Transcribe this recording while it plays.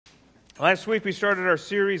Last week we started our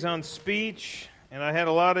series on speech, and I had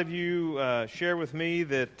a lot of you share with me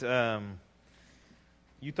that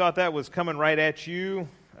you thought that was coming right at you,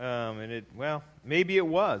 maybe it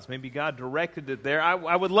was. Maybe God directed it there.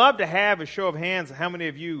 I would love to have a show of hands how many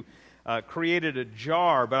of you created a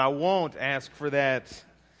jar, but I won't ask for that.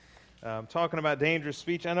 Talking about dangerous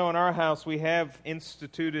speech, I know in our house we have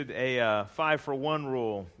instituted a 5-for-1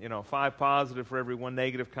 rule, 5 positive for every 1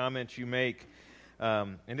 negative comment you make.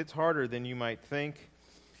 And it's harder than you might think.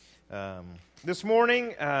 This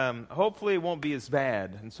morning, hopefully it won't be as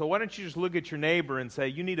bad. And so why don't you just look at your neighbor and say,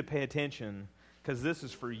 you need to pay attention because this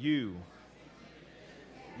is for you.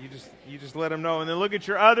 You just let them know. And then look at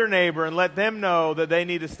your other neighbor and let them know that they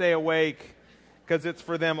need to stay awake because it's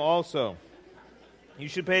for them also. You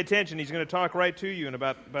should pay attention. He's going to talk right to you in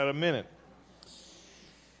about a minute.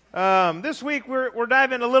 This week we're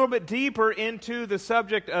diving a little bit deeper into the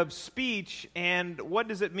subject of speech and what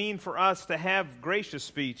does it mean for us to have gracious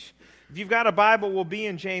speech. If you've got a Bible, we'll be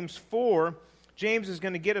in James 4. James is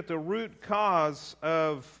going to get at the root cause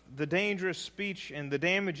of the dangerous speech and the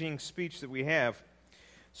damaging speech that we have.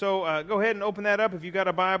 So go ahead and open that up if you've got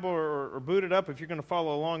a Bible or boot it up if you're going to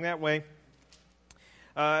follow along that way.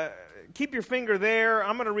 Keep your finger there.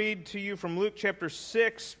 I'm going to read to you from Luke chapter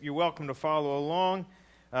 6. You're welcome to follow along.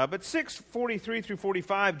 But 6:43 through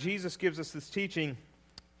 45, Jesus gives us this teaching.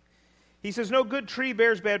 He says, "No good tree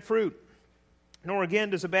bears bad fruit, nor again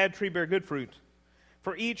does a bad tree bear good fruit.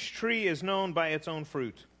 For each tree is known by its own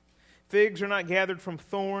fruit. Figs are not gathered from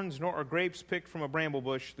thorns, nor are grapes picked from a bramble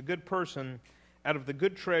bush. The good person out of the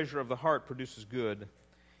good treasure of the heart produces good,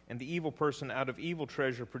 and the evil person out of evil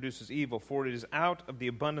treasure produces evil. For it is out of the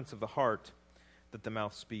abundance of the heart that the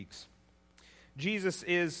mouth speaks." Jesus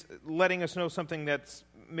is letting us know something that's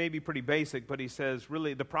maybe pretty basic, but he says,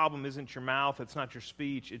 really, the problem isn't your mouth, it's not your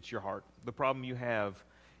speech, it's your heart. The problem you have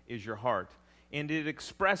is your heart. And it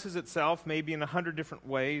expresses itself maybe in 100 different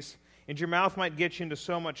ways. And your mouth might get you into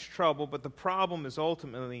so much trouble, but the problem is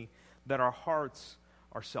ultimately that our hearts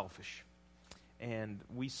are selfish. And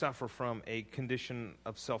we suffer from a condition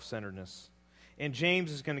of self-centeredness. And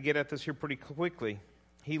James is going to get at this here pretty quickly.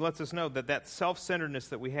 He lets us know that self-centeredness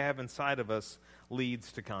that we have inside of us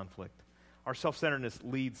leads to conflict. Our self-centeredness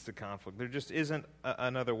leads to conflict. There just isn't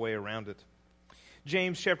another way around it.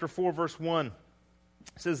 James chapter 4, verse 1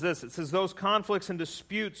 says this. It says, "Those conflicts and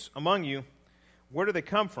disputes among you, where do they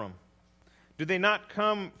come from? Do they not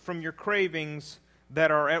come from your cravings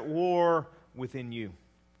that are at war within you?"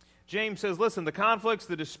 James says, listen, the conflicts,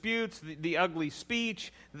 the disputes, the ugly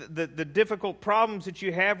speech, the difficult problems that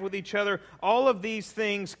you have with each other, all of these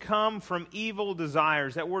things come from evil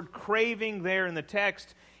desires. That word craving there in the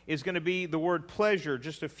text is going to be the word pleasure,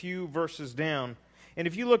 just a few verses down. And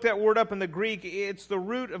if you look that word up in the Greek, it's the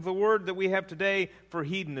root of the word that we have today for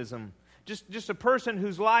hedonism. Just a person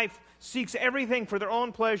whose life seeks everything for their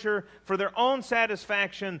own pleasure, for their own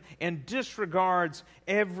satisfaction, and disregards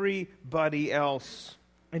everybody else.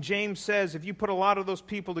 And James says, if you put a lot of those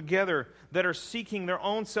people together that are seeking their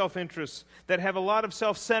own self-interests, that have a lot of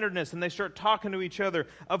self-centeredness, and they start talking to each other,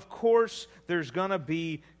 of course there's going to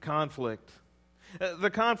be conflict. The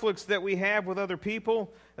conflicts that we have with other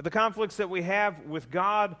people, the conflicts that we have with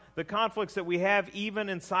God, the conflicts that we have even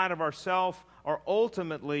inside of ourselves are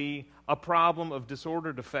ultimately a problem of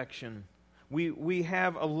disordered affection. We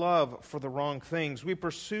have a love for the wrong things. We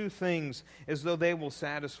pursue things as though they will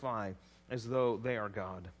satisfy, as though they are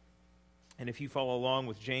God. And if you follow along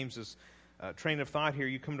with James's train of thought here,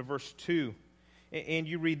 you come to verse 2, and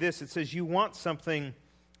you read this. It says, "You want something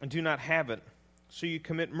and do not have it, so you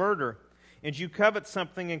commit murder. And you covet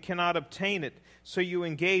something and cannot obtain it, so you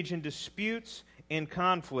engage in disputes and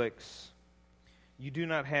conflicts. You do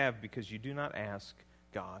not have because you do not ask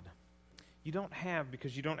God." You don't have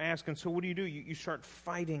because you don't ask. And so what do? You start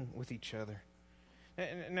fighting with each other.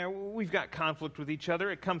 Now, we've got conflict with each other.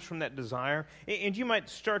 It comes from that desire. And you might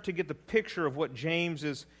start to get the picture of what James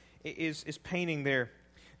is painting there.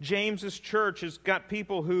 James's church has got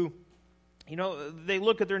people who, they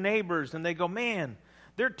look at their neighbors and they go, man,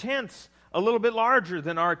 their tent's a little bit larger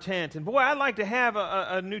than our tent. And boy, I'd like to have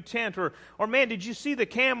a new tent. Or man, did you see the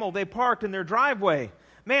camel they parked in their driveway?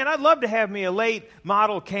 Man, I'd love to have me a late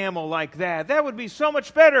model camel like that. That would be so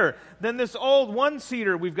much better than this old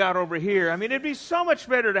one-seater we've got over here. I mean, it'd be so much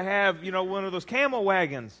better to have, one of those camel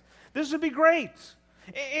wagons. This would be great.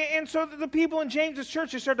 And so the people in James's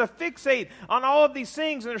church, they start to fixate on all of these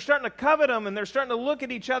things, and they're starting to covet them, and they're starting to look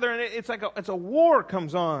at each other, and it's like it's a war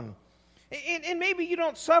comes on. And maybe you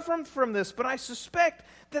don't suffer from this, but I suspect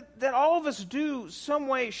that all of us do some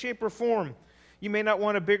way, shape, or form. You may not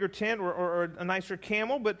want a bigger tent or a nicer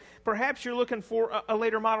camel, but perhaps you're looking for a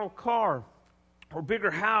later model car or a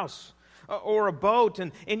bigger house or a boat,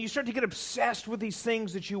 and you start to get obsessed with these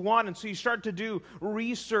things that you want, and so you start to do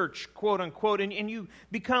research, quote unquote, and you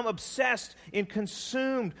become obsessed and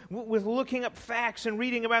consumed with looking up facts and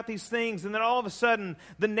reading about these things, and then all of a sudden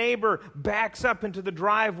the neighbor backs up into the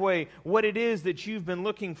driveway what it is that you've been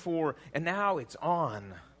looking for, and now it's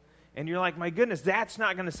on. And you're like, my goodness, that's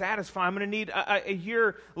not going to satisfy. I'm going to need a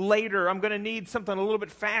year later, I'm going to need something a little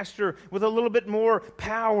bit faster with a little bit more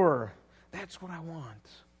power. That's what I want.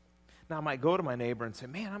 Now, I might go to my neighbor and say,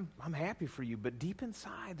 man, I'm happy for you, but deep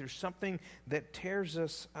inside, there's something that tears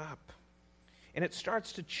us up. And it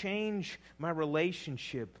starts to change my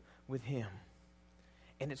relationship with him.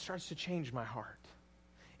 And it starts to change my heart.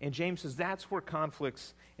 And James says that's where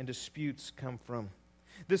conflicts and disputes come from.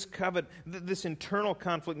 This this internal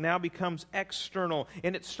conflict now becomes external,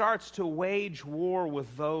 and it starts to wage war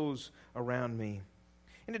with those around me.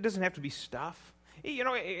 And it doesn't have to be stuff. You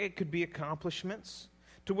know, it could be accomplishments,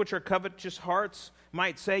 to which our covetous hearts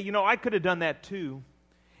might say, I could have done that too.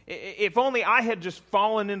 If only I had just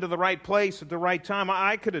fallen into the right place at the right time,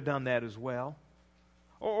 I could have done that as well.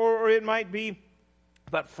 Or it might be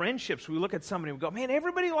about friendships. We look at somebody and we go, man,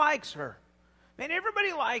 everybody likes her. Man,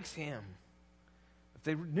 everybody likes him. If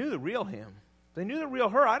they knew the real him, if they knew the real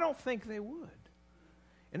her, I don't think they would.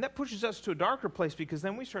 And that pushes us to a darker place, because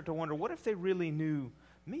then we start to wonder, what if they really knew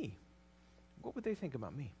me? What would they think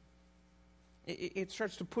about me? It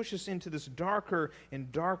starts to push us into this darker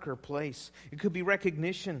and darker place. It could be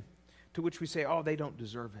recognition, to which we say, oh, they don't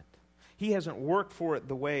deserve it. He hasn't worked for it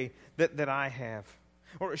the way that I have.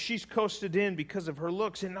 Or she's coasted in because of her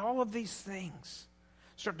looks. And all of these things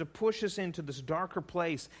start to push us into this darker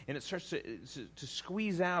place, and it starts to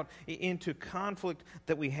squeeze out into conflict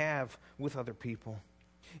that we have with other people.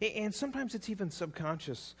 And sometimes it's even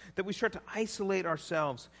subconscious, that we start to isolate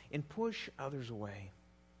ourselves and push others away.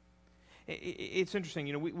 It's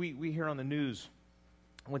interesting, we hear on the news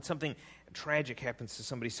when something tragic happens to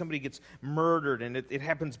somebody gets murdered, and it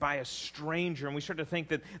happens by a stranger, and we start to think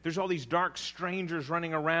that there's all these dark strangers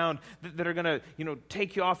running around that are going to,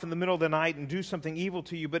 take you off in the middle of the night and do something evil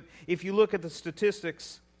to you. But if you look at the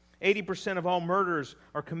statistics, 80% of all murders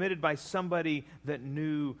are committed by somebody that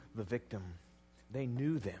knew the victim. They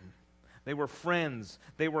knew them. They were friends.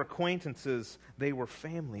 They were acquaintances. They were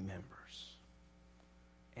family members.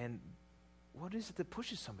 And what is it that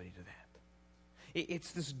pushes somebody to that?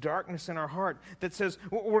 It's this darkness in our heart that says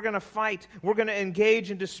we're going to fight, we're going to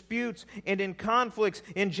engage in disputes and in conflicts.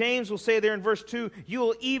 And James will say there in verse 2, you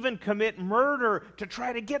will even commit murder to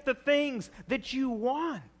try to get the things that you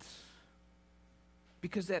want.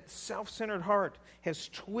 Because that self-centered heart has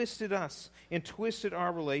twisted us and twisted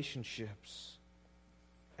our relationships.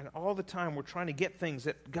 And all the time we're trying to get things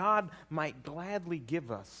that God might gladly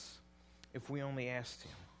give us if we only asked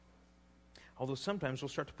him. Although sometimes we'll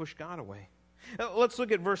start to push God away. Let's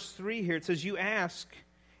look at verse 3 here. It says, you ask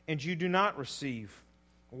and you do not receive.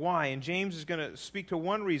 Why? And James is going to speak to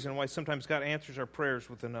one reason why sometimes God answers our prayers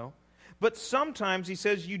with a no. But sometimes he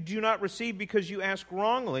says you do not receive because you ask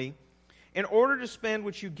wrongly in order to spend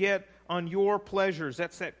what you get on your pleasures.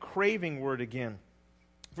 That's that craving word again.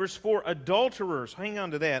 Verse 4, adulterers, hang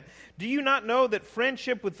on to that. Do you not know that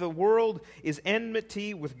friendship with the world is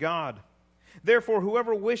enmity with God? Therefore,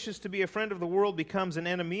 whoever wishes to be a friend of the world becomes an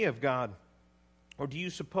enemy of God. Or do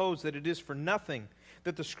you suppose that it is for nothing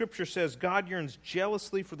that the Scripture says God yearns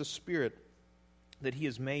jealously for the Spirit that he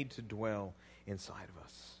has made to dwell inside of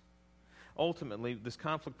us? Ultimately, this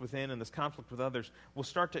conflict within and this conflict with others will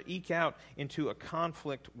start to eke out into a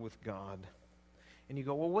conflict with God. And you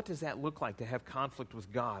go, well, what does that look like to have conflict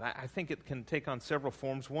with God? I think it can take on several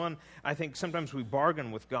forms. One, I think sometimes we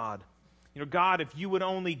bargain with God. God, if you would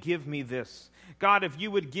only give me this. God, if you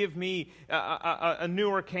would give me a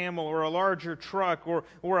newer camel or a larger truck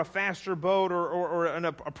or a faster boat or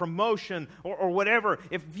a promotion or whatever.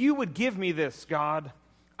 If you would give me this, God,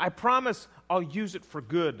 I promise I'll use it for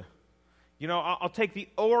good. I'll take the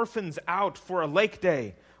orphans out for a lake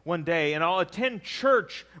day one day, and I'll attend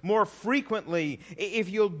church more frequently. If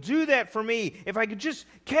you'll do that for me, if I could just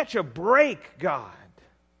catch a break, God.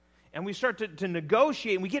 And we start to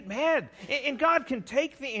negotiate, and we get mad. And God can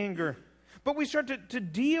take the anger. But we start to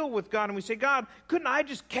deal with God, and we say, God, couldn't I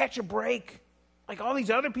just catch a break like all these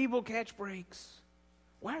other people catch breaks?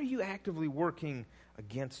 Why are you actively working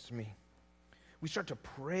against me? We start to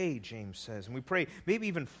pray, James says, and we pray maybe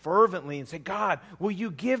even fervently and say, God, will you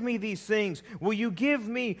give me these things? Will you give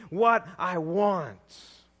me what I want?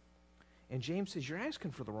 And James says, you're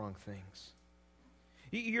asking for the wrong things.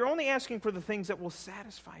 You're only asking for the things that will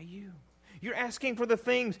satisfy you. You're asking for the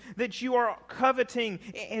things that you are coveting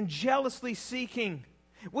and jealously seeking.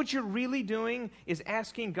 What you're really doing is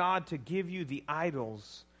asking God to give you the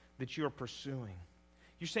idols that you're pursuing.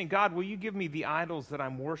 You're saying, God, will you give me the idols that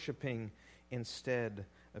I'm worshiping instead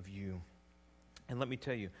of you? And let me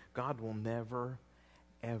tell you, God will never,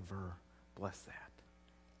 ever bless that.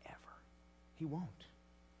 Ever. He won't.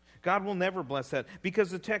 God will never bless that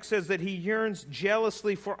because the text says that He yearns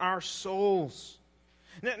jealously for our souls.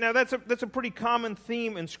 Now that's a pretty common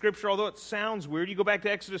theme in Scripture, although it sounds weird. You go back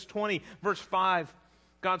to Exodus 20, verse 5.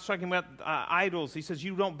 God's talking about idols. He says,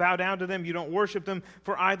 you don't bow down to them, you don't worship them,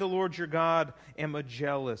 for I, the Lord your God, am a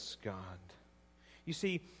jealous God. You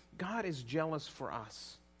see, God is jealous for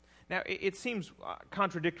us. Now, it seems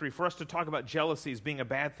contradictory for us to talk about jealousy as being a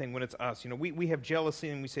bad thing when it's us. You know, we have jealousy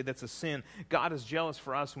and we say that's a sin. God is jealous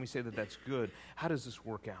for us and we say that that's good. How does this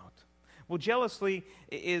work out? Well, jealousy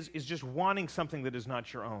is just wanting something that is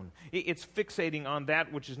not your own. It's fixating on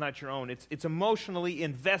that which is not your own. It's emotionally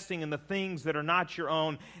investing in the things that are not your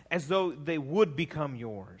own as though they would become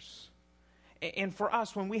yours. And for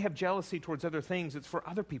us, when we have jealousy towards other things, it's for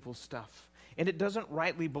other people's stuff. And it doesn't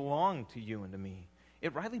rightly belong to you and to me.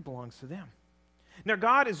 It rightly belongs to them. Now,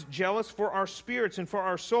 God is jealous for our spirits and for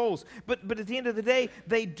our souls. But at the end of the day,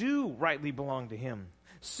 they do rightly belong to Him.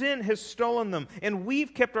 Sin has stolen them, and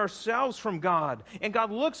we've kept ourselves from God. And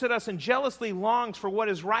God looks at us and jealously longs for what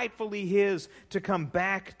is rightfully His to come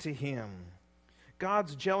back to Him.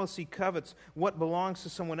 God's jealousy covets what belongs to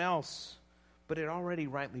someone else, but it already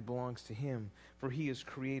rightly belongs to Him, for He has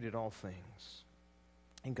created all things.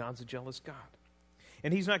 And God's a jealous God.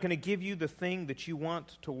 And He's not going to give you the thing that you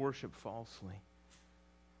want to worship falsely.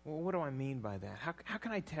 Well, what do I mean by that? How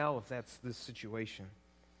can I tell if that's this situation?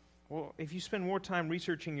 Well, if you spend more time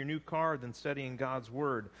researching your new car than studying God's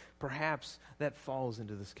Word, perhaps that falls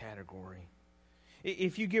into this category.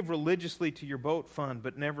 If you give religiously to your boat fund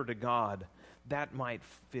but never to God, that might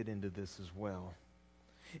fit into this as well.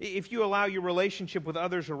 If you allow your relationship with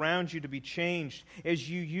others around you to be changed as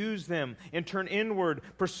you use them and turn inward,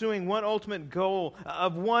 pursuing one ultimate goal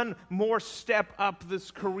of one more step up this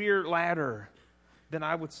career ladder, then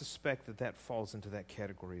I would suspect that that falls into that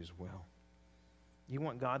category as well. You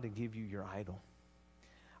want God to give you your idol?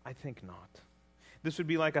 I think not. This would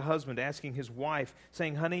be like a husband asking his wife,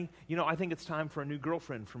 saying, honey, you know, I think it's time for a new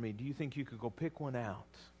girlfriend for me. Do you think you could go pick one out?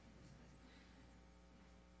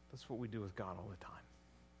 That's what we do with God all the time.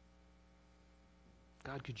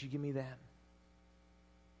 God, could you give me that?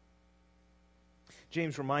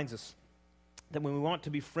 James reminds us that when we want to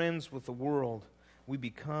be friends with the world, we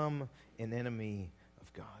become an enemy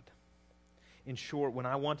of God. In short, when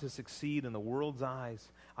I want to succeed in the world's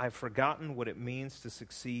eyes, I've forgotten what it means to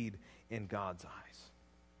succeed in God's eyes.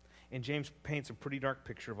 And James paints a pretty dark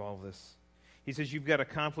picture of all of this. He says you've got a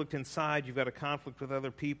conflict inside, you've got a conflict with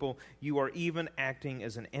other people, you are even acting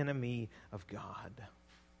as an enemy of God.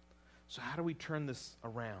 So how do we turn this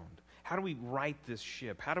around? How do we right this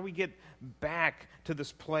ship? How do we get back to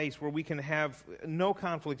this place where we can have no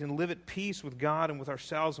conflict and live at peace with God and with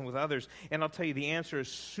ourselves and with others? And I'll tell you, the answer is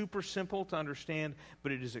super simple to understand,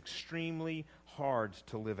 but it is extremely hard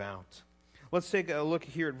to live out. Let's take a look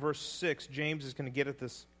here at verse 6. James is going to get at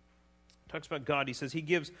this. He talks about God. He says, He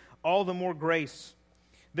gives all the more grace.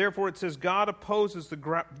 Therefore, it says, God opposes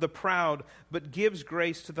the proud, but gives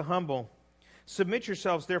grace to the humble. Submit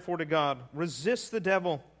yourselves, therefore, to God. Resist the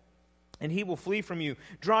devil, and he will flee from you.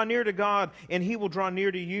 Draw near to God, and he will draw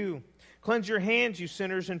near to you. Cleanse your hands, you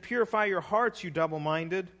sinners, and purify your hearts, you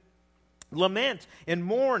double-minded. Lament and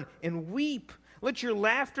mourn and weep. Let your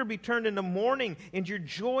laughter be turned into mourning, and your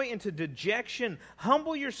joy into dejection.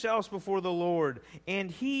 Humble yourselves before the Lord, and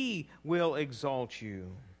He will exalt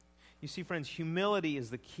you. You see, friends, humility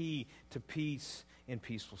is the key to peace and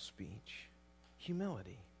peaceful speech.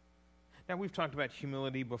 Humility. Now, we've talked about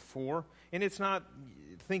humility before, and it's not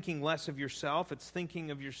thinking less of yourself, it's thinking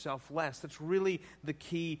of yourself less. That's really the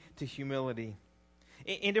key to humility.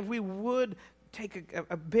 And if we would take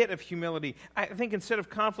a bit of humility, I think instead of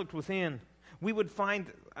conflict within, we would find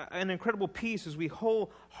an incredible peace as we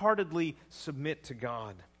wholeheartedly submit to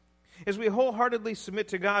God. As we wholeheartedly submit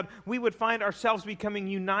to God, we would find ourselves becoming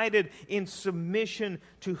united in submission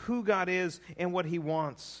to who God is and what He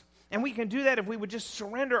wants. And we can do that if we would just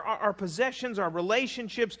surrender our possessions, our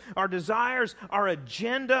relationships, our desires, our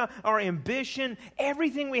agenda, our ambition,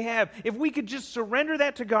 everything we have. If we could just surrender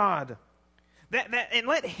that to God, and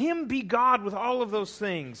let Him be God with all of those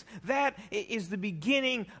things, that is the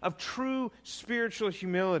beginning of true spiritual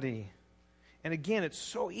humility. And again, it's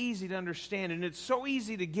so easy to understand, and it's so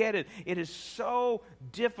easy to get it. It is so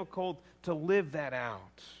difficult to live that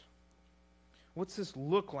out. What's this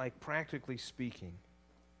look like, practically speaking?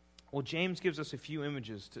 Well, James gives us a few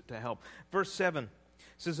images to help. Verse 7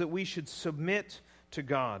 says that we should submit to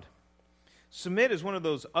God. Submit is one of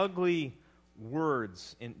those ugly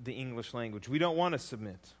words in the English language. We don't want to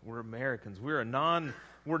submit. We're Americans. We're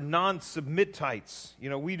non-submittites.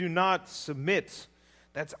 We do not submit.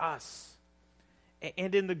 That's us.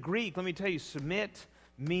 And in the Greek, let me tell you, submit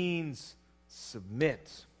means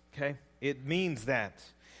submit. Okay? It means that.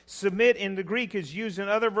 Submit in the Greek is used in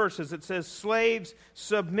other verses. It says, slaves,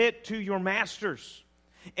 submit to your masters.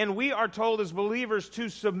 And we are told as believers to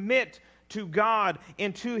submit to God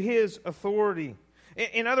and to His authority.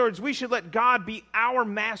 In other words, we should let God be our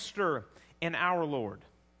master and our Lord.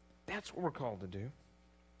 That's what we're called to do.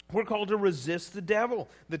 We're called to resist the devil,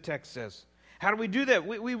 the text says. How do we do that?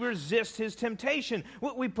 We resist his temptation.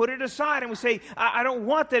 We put it aside and we say, I don't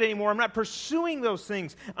want that anymore. I'm not pursuing those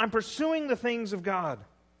things. I'm pursuing the things of God.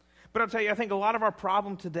 But I'll tell you, I think a lot of our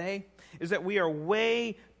problem today is that we are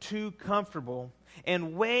way too comfortable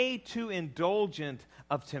and way too indulgent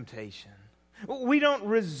of temptation. We don't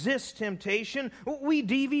resist temptation. We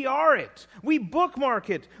DVR it. We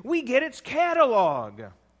bookmark it. We get its catalog.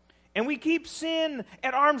 And we keep sin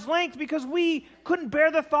at arm's length because we couldn't bear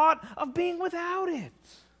the thought of being without it.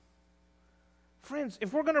 Friends,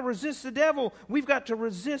 if we're going to resist the devil, we've got to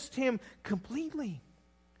resist him completely.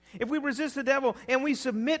 If we resist the devil and we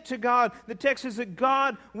submit to God, the text says that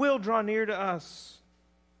God will draw near to us.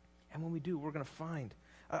 And when we do, we're going to find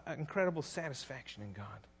incredible satisfaction in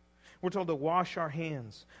God. We're told to wash our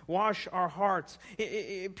hands, wash our hearts,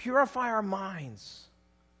 purify our minds.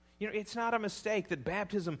 It's not a mistake that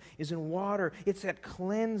baptism is in water. It's that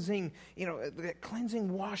cleansing, that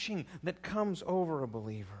cleansing washing that comes over a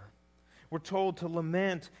believer. We're told to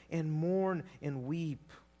lament and mourn and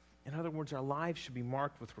weep. In other words, our lives should be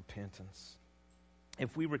marked with repentance.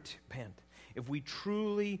 If we repent, if we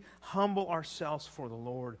truly humble ourselves for the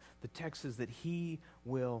Lord, the text says that He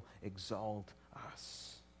will exalt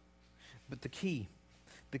us. But the key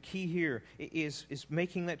here is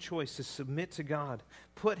making that choice to submit to God,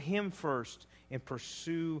 put Him first, and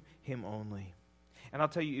pursue Him only. And I'll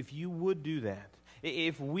tell you, if you would do that,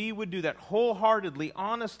 if we would do that wholeheartedly,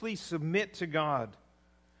 honestly submit to God,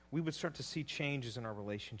 we would start to see changes in our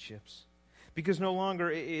relationships. Because no longer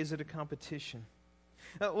is it a competition.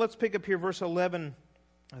 Let's pick up here verse 11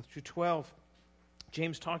 through 12.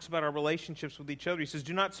 James talks about our relationships with each other. He says,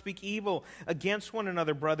 do not speak evil against one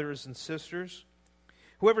another, brothers and sisters.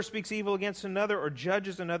 Whoever speaks evil against another or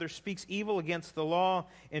judges another speaks evil against the law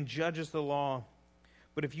and judges the law.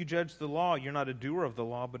 But if you judge the law, you're not a doer of the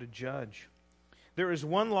law, but a judge. There is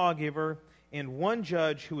one lawgiver and one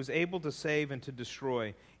judge who is able to save and to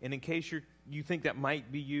destroy. And in case you think that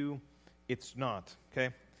might be you, it's not.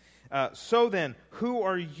 Okay? So then, who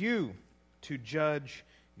are you to judge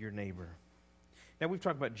your neighbor? Now, we've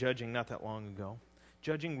talked about judging not that long ago.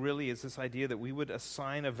 Judging really is this idea that we would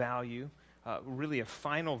assign a value, really a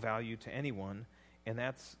final value to anyone, and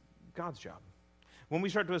that's God's job. When we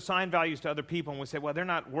start to assign values to other people and we say, well, they're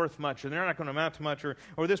not worth much, or they're not going to amount to much,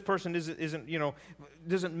 or this person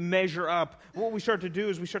doesn't measure up, what we start to do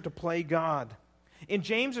is we start to play God. In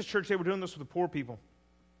James's church, they were doing this with the poor people.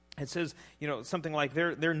 It says, something like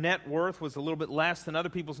their net worth was a little bit less than other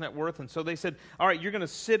people's net worth, and so they said, all right, you're going to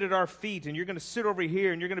sit at our feet, and you're going to sit over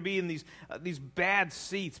here, and you're going to be in these bad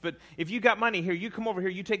seats, but if you got money here, you come over here,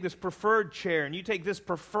 you take this preferred chair, and you take this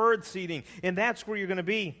preferred seating, and that's where you're going to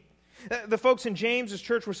be. The folks in James's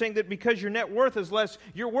church were saying that because your net worth is less,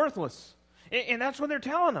 you're worthless. And that's what they're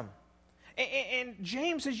telling them. And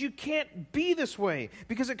James says you can't be this way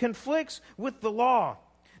because it conflicts with the law.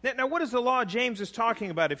 Now, what is the law James is talking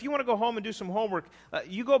about? If you want to go home and do some homework,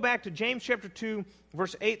 you go back to James chapter 2,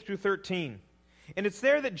 verse 8 through 13. And it's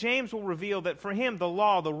there that James will reveal that for him, the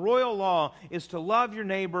law, the royal law, is to love your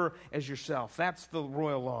neighbor as yourself. That's the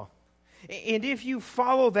royal law. And if you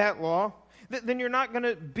follow that law, then you're not going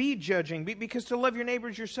to be judging, because to love your neighbor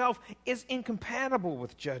as yourself is incompatible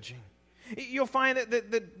with judging. You'll find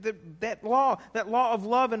that law of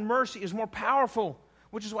love and mercy is more powerful,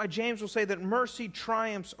 which is why James will say that mercy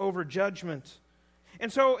triumphs over judgment.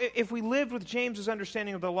 And so if we lived with James's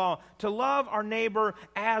understanding of the law, to love our neighbor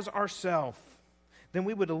as ourselves, then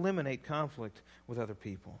we would eliminate conflict with other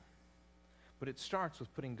people. But it starts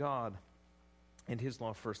with putting God and His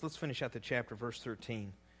law first. Let's finish out the chapter, verse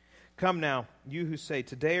 13. Come now, you who say,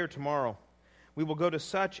 today or tomorrow, we will go to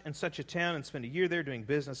such and such a town and spend a year there doing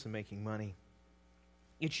business and making money.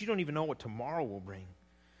 Yet you don't even know what tomorrow will bring.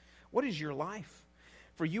 What is your life?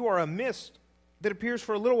 For you are a mist that appears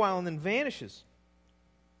for a little while and then vanishes.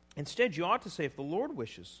 Instead, you ought to say, if the Lord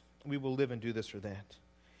wishes, we will live and do this or that.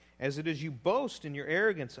 As it is, you boast in your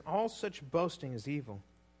arrogance, and all such boasting is evil.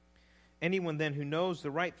 Anyone then who knows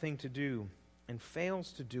the right thing to do and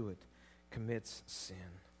fails to do it commits sin.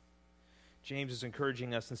 James is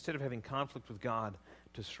encouraging us, instead of having conflict with God,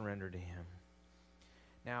 to surrender to Him.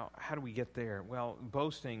 Now, how do we get there? Well,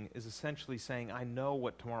 boasting is essentially saying, I know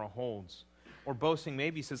what tomorrow holds. Or boasting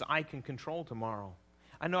maybe says, I can control tomorrow.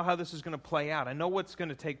 I know how this is going to play out. I know what's going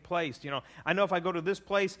to take place. I know if I go to this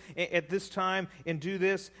place at this time and do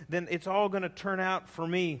this, then it's all going to turn out for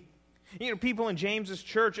me. People in James's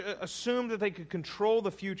church assumed that they could control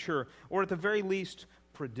the future, or at the very least,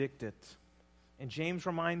 predict it. And James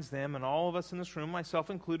reminds them, and all of us in this room,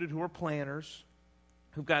 myself included, who are planners,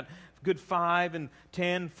 who've got good 5 and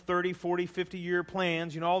 10, 30, 40, 50-year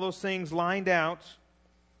plans, all those things lined out,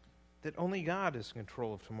 that only God is in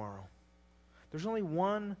control of tomorrow. There's only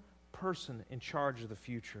one person in charge of the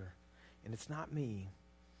future, and it's not me,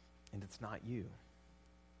 and it's not you.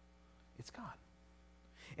 It's God.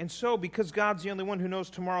 And so, because God's the only one who knows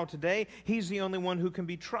tomorrow today, He's the only one who can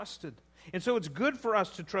be trusted. And so it's good for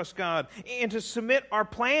us to trust God and to submit our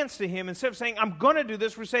plans to Him. Instead of saying, I'm going to do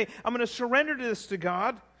this, we say, I'm going to surrender this to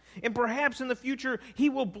God, and perhaps in the future, He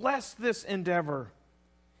will bless this endeavor.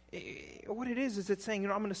 What it is it's saying,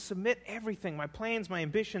 I'm going to submit everything, my plans, my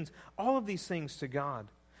ambitions, all of these things to God.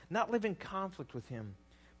 Not live in conflict with Him,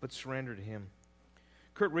 but surrender to Him.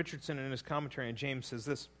 Kurt Richardson, in his commentary on James, says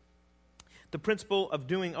this: the principle of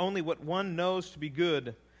doing only what one knows to be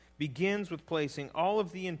good begins with placing all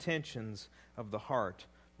of the intentions of the heart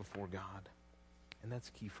before God. And that's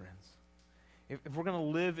key, friends. If we're going to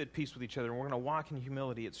live at peace with each other and we're going to walk in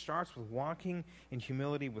humility, it starts with walking in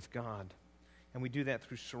humility with God. And we do that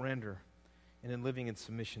through surrender and in living in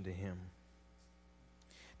submission to Him.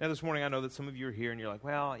 Now, this morning, I know that some of you are here and you're like,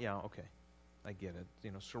 well, yeah, okay, I get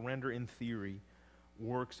it. Surrender in theory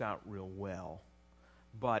works out real well.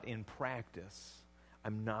 But in practice,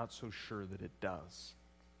 I'm not so sure that it does.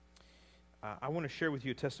 I want to share with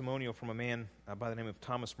you a testimonial from a man by the name of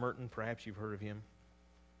Thomas Merton. Perhaps you've heard of him.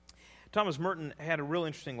 Thomas Merton had a real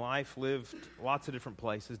interesting life, lived lots of different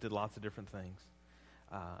places, did lots of different things.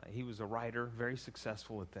 He was a writer, very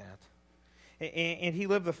successful at that. And he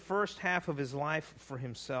lived the first half of his life for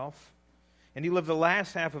himself, and he lived the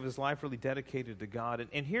last half of his life really dedicated to God.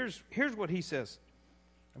 And here's what he says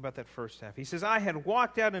about that first half. He says, I had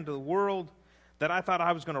walked out into the world that I thought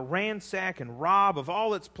I was going to ransack and rob of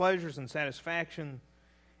all its pleasures and satisfaction,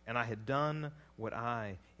 and I had done what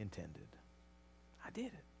I intended. I did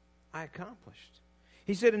it. I accomplished.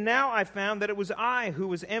 He said, and now I found that it was I who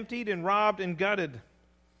was emptied and robbed and gutted.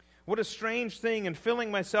 What a strange thing. In filling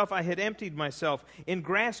myself, I had emptied myself. In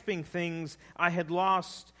grasping things, I had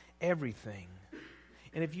lost everything.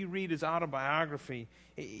 And if you read his autobiography,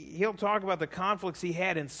 he'll talk about the conflicts he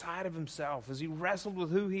had inside of himself as he wrestled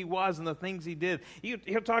with who he was and the things he did.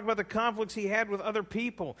 He'll talk about the conflicts he had with other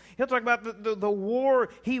people. He'll talk about the war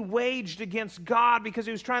he waged against God because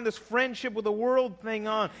he was trying this friendship with the world thing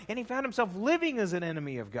on. And he found himself living as an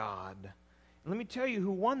enemy of God. And let me tell you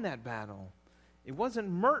who won that battle. It wasn't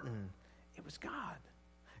Merton. It was God.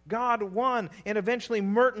 God won, and eventually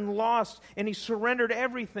Merton lost, and he surrendered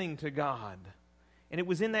everything to God. And it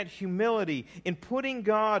was in that humility, in putting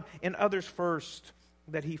God and others first,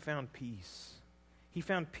 that he found peace. He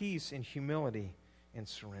found peace in humility and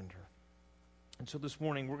surrender. And so this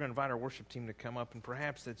morning, we're going to invite our worship team to come up, and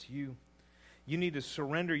perhaps that's you. You need to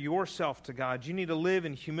surrender yourself to God. You need to live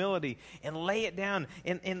in humility and lay it down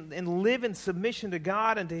and live in submission to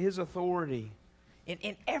God and to His authority.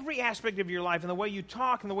 In every aspect of your life, in the way you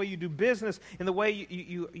talk, in the way you do business, in the way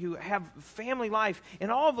you have family life,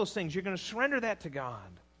 in all of those things, you're going to surrender that to God.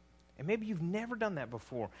 And maybe you've never done that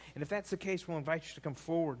before. And if that's the case, we'll invite you to come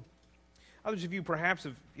forward. Others of you perhaps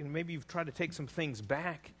have, maybe you've tried to take some things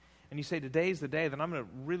back, and you say, today's the day that I'm going to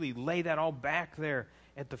really lay that all back there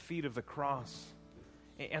at the feet of the cross.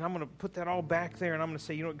 And I'm going to put that all back there, and I'm going to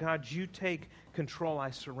say, God, you take control.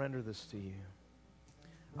 I surrender this to you.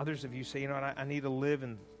 Others of you say, I need to live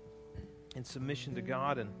in submission to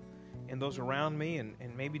God and those around me, and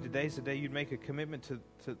maybe today's the day you'd make a commitment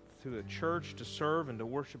to a church, to serve and to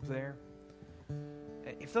worship there.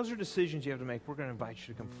 If those are decisions you have to make, we're going to invite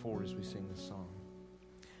you to come forward as we sing this song.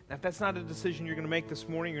 Now, if that's not a decision you're going to make this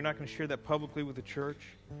morning, you're not going to share that publicly with the church,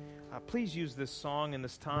 please use this song and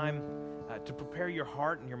this time to prepare your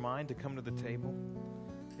heart and your mind to come to the table.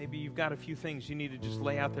 Maybe you've got a few things you need to just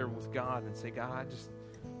lay out there with God and say, God,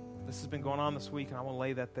 this has been going on this week, and I want to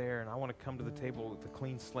lay that there, and I want to come to the table with a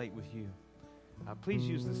clean slate with you. Please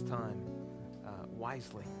use this time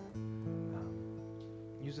wisely.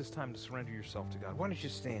 Use this time to surrender yourself to God. Why don't you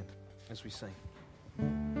stand as we sing?